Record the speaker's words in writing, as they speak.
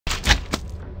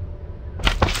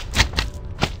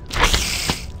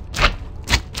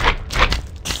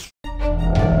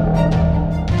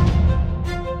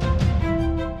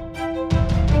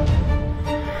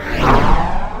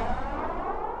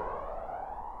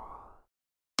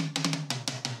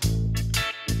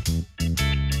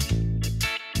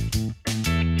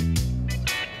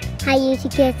Hi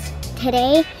YouTube kids.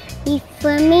 Today we're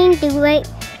filming the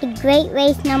great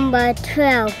race number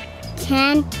 12,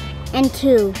 10, and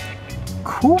 2.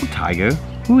 Cool, Tiger.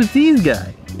 Who is these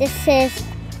guys? This is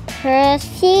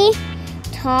Percy,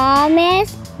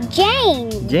 Thomas,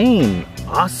 James. James.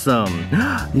 Awesome.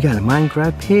 You got a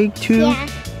Minecraft pig too? Yeah.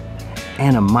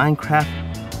 And a Minecraft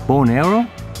bow and arrow?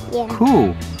 Yeah.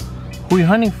 Cool. Who are you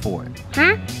hunting for?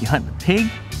 Huh? You hunt a pig?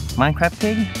 Minecraft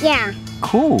pig? Yeah.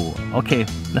 Cool. Okay,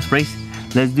 let's race.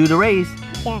 Let's do the race.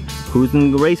 Yeah. Who's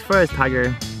in the race first,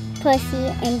 Tiger? Percy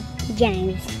and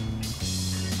James.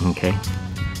 Okay.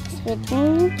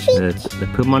 Let's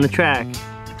put them on the track.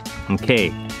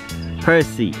 Okay.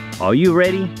 Percy, are you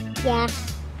ready? Yeah.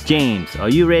 James, are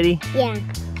you ready? Yeah.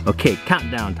 Okay,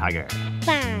 countdown, Tiger.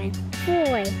 5,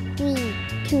 4, 3,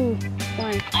 2,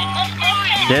 1.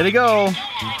 There we go.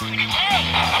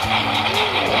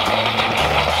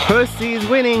 Percy is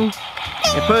winning.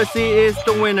 And Percy is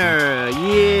the winner.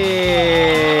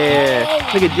 Yeah.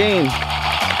 Look at James.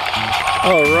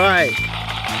 All right.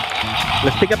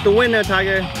 Let's pick up the winner,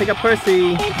 Tiger. Pick up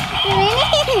Percy.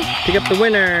 Pick up the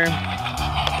winner.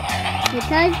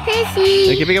 Because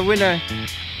Percy. Okay, pick up winner.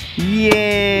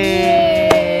 Yay!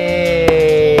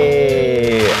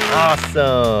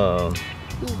 Awesome.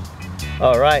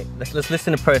 All right, let's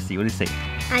listen to Percy. What do you say?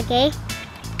 Okay.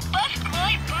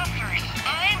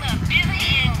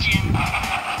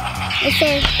 It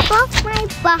says, buff my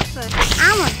buffer.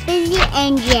 I'm a busy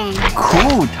engine.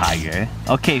 Cool, Tiger.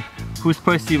 Okay, who's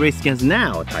Percy race against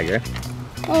now, Tiger?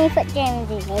 Let me put James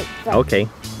in it. Okay.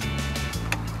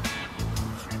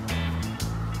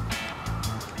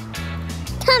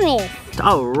 Thomas.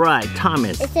 All right,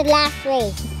 Thomas. It's the last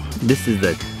race. This is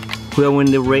the whoever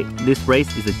win this race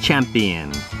is the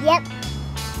champion. Yep.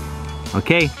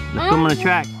 Okay, let's put him on the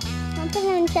track. I'm putting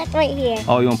him on the track right here.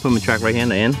 Oh, you want to put him on the track right here in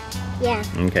the end? Yeah.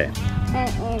 Okay.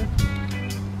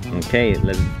 Okay,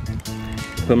 let's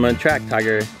put him on the track,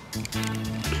 Tiger.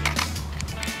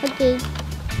 Okay.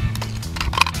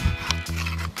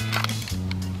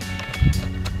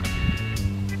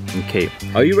 Okay,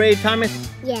 are you ready, Thomas?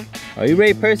 Yeah. Are you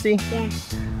ready, Percy? Yeah.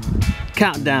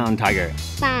 Countdown, Tiger.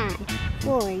 5,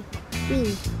 4, 3,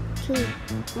 2,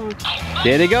 1.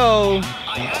 There they go.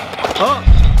 Oh,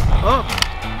 oh.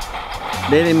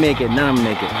 They didn't make it. None of them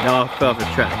make it. They all fell off the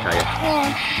track, Tiger.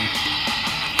 Yeah.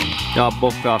 Y'all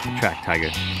both fell off the track, Tiger.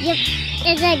 Yep.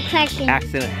 It's like cracking.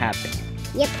 Accident happened.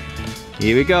 Yep.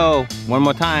 Here we go. One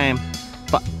more time.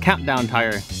 Countdown,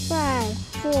 Tiger. 5,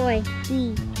 4,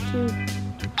 3, 2.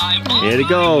 Here they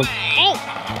go. Hey.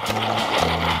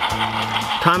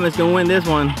 Thomas gonna win this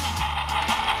one.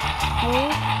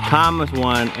 Thomas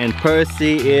won, and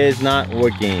Percy is not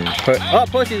working. Oh,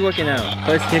 Percy's working now.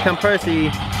 Percy, here comes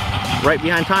Percy, right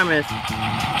behind Thomas.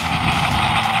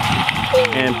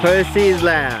 And Percy's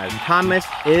last. Thomas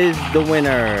is the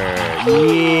winner.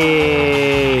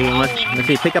 Yay! Let's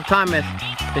see, pick up Thomas,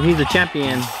 and he's the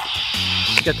champion.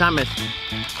 Pick up Thomas.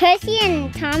 Percy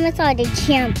and Thomas are the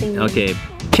champions. Okay,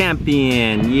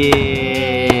 champion.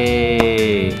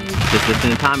 Yay! Just listen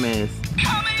to Thomas.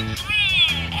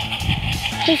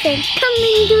 He said,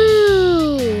 coming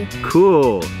through.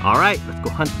 Cool. All right, let's go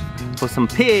hunt for some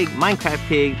pig, Minecraft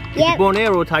pig. Get your bow and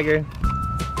arrow, Tiger.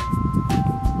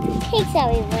 Pigs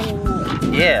are running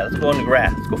away. Yeah, let's go on the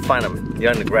grass. Let's go find them. They're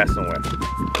on the grass somewhere.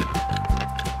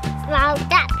 Wow,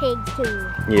 that pig too.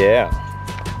 Yeah.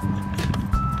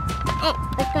 Hey,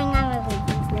 what's going on with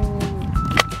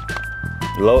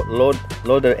it?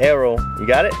 Load the arrow. You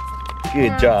got it?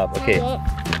 Good job. Okay.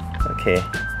 Okay.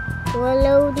 We're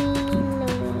loading.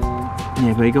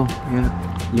 Yeah, there you go. Yeah,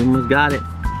 you almost got it.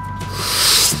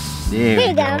 There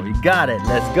you go. You got it.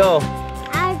 Let's go.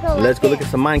 Let's go look at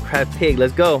some Minecraft pig.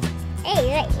 Let's go.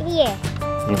 Hey, right here.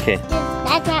 Okay.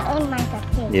 That's my own Minecraft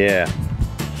pig. Yeah.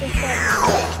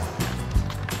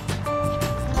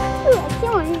 Ooh, I see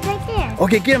one. He's right there.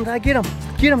 Okay, get him, Tiger. Get him.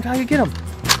 Get him, Tiger. Get him.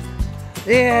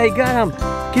 Yeah, you got him.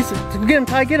 Get him,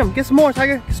 Tiger. Get him. Get some more,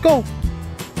 Tiger. Let's go.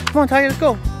 Come on, Tiger. Let's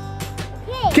go.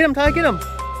 Okay. Get him, Tiger. Get him.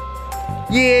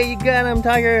 Yeah, you got him,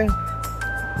 Tiger.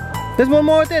 There's one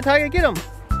more right there, Tiger. Get him.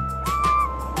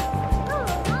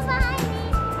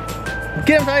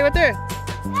 Get him, Tiger, right there.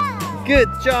 Good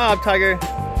job, Tiger.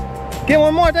 Get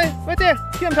one more, Tiger, right there.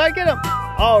 Get him, Tiger, get him.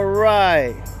 All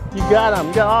right. You got him.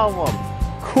 You got all of them.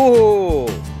 Cool.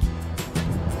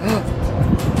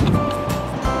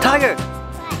 Tiger.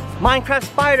 Minecraft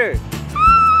spider.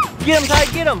 Get him,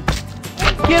 Tiger, get him.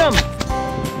 Get him.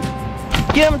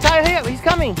 Get him, Tiger, hurry up. He's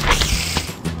coming.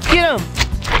 Get him.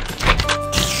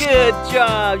 Good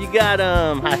job. You got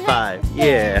him. High five.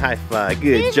 Yeah, high five.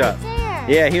 Good job.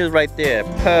 Yeah, he was right there.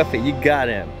 Perfect. You got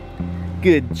him.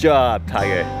 Good job,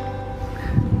 Tiger.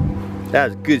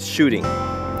 That's good shooting.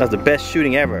 That's the best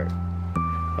shooting ever.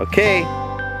 Okay,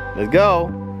 let's go.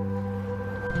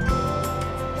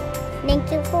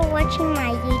 Thank you for watching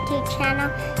my YouTube channel,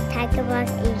 TigerBox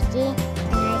HD.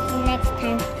 And I'll see you next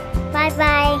time. Bye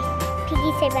bye.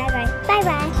 Piggy say bye bye. Bye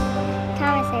bye.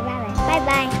 Thomas say bye bye. Bye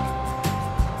bye.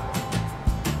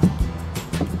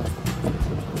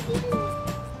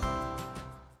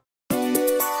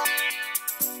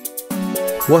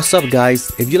 What's up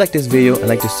guys? If you like this video and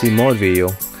like to see more video,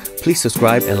 please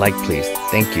subscribe and like please.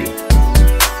 Thank you.